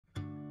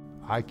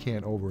I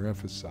can't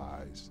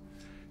overemphasize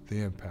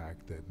the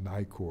impact that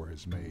Nicor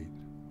has made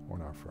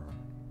on our firm.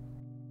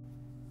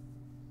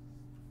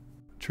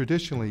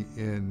 Traditionally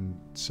in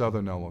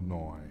Southern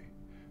Illinois,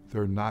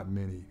 there are not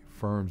many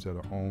firms that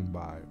are owned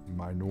by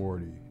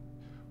minority,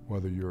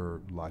 whether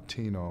you're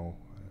Latino,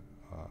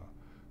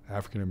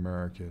 African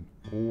American,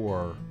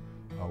 or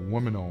a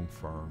woman-owned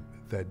firm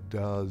that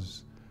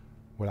does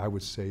what I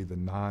would say the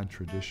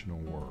non-traditional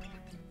work.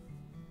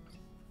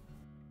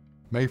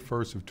 May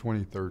 1st of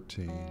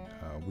 2013,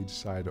 we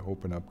decided to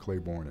open up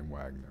Clayborne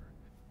Wagner.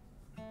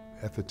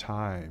 At the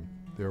time,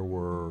 there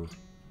were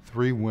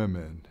 3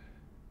 women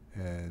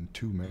and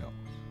 2 males.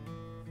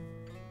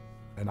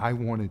 And I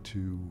wanted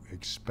to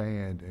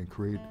expand and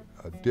create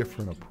a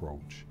different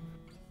approach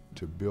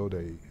to build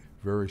a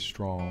very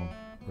strong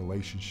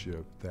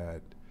relationship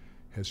that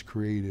has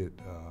created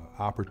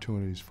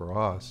opportunities for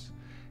us,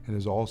 and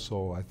is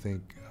also, I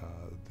think,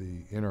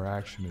 the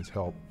interaction has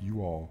helped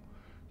you all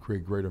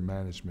create greater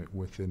management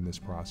within this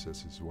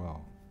process as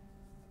well.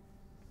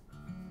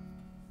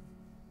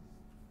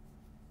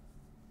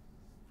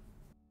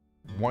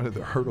 One of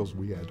the hurdles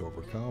we had to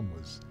overcome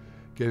was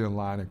getting a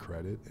line of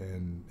credit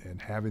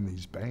and having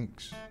these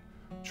banks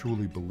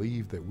truly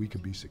believe that we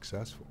could be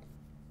successful.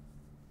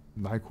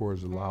 Nicor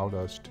has allowed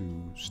us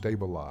to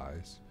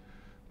stabilize,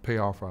 pay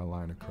off our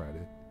line of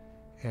credit,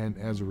 and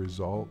as a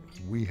result,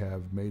 we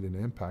have made an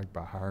impact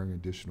by hiring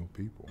additional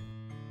people.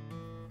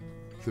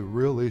 The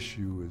real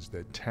issue is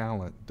that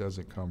talent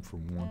doesn't come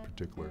from one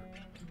particular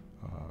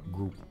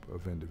group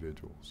of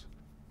individuals.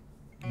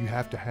 You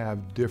have to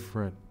have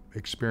different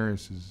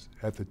experiences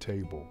at the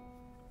table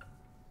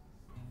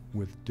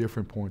with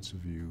different points of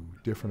view,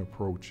 different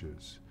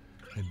approaches,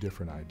 and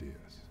different ideas.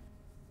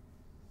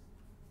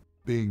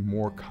 Being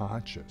more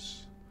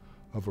conscious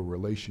of a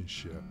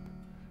relationship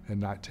and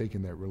not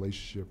taking that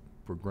relationship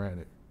for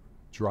granted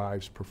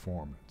drives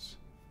performance.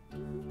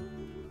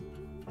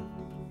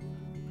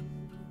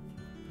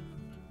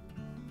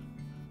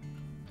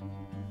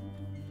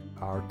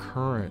 Our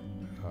current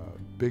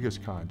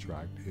biggest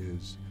contract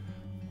is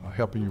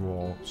helping you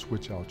all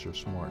switch out your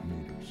smart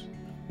meters.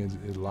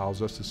 It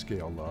allows us to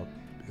scale up.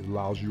 It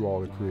allows you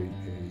all to create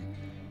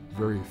a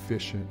very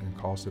efficient and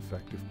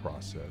cost-effective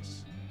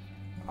process.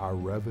 Our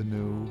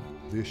revenue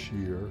this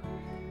year,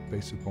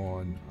 based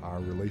upon our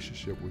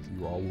relationship with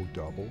you all, will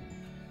double.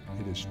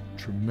 It has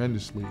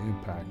tremendously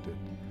impacted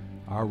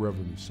our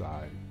revenue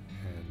side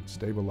and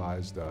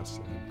stabilized us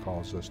and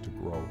caused us to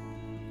grow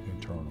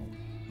internally.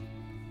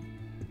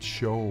 It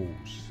shows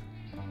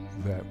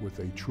that with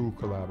a true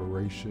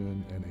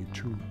collaboration and a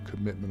true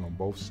commitment on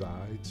both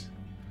sides,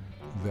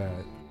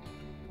 that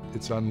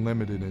it's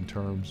unlimited in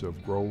terms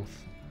of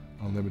growth,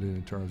 unlimited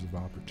in terms of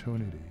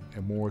opportunity,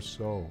 and more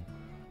so,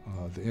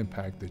 the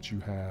impact that you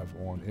have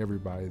on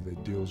everybody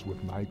that deals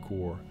with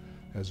Nicor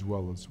as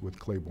well as with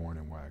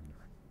Clayborne Wagner.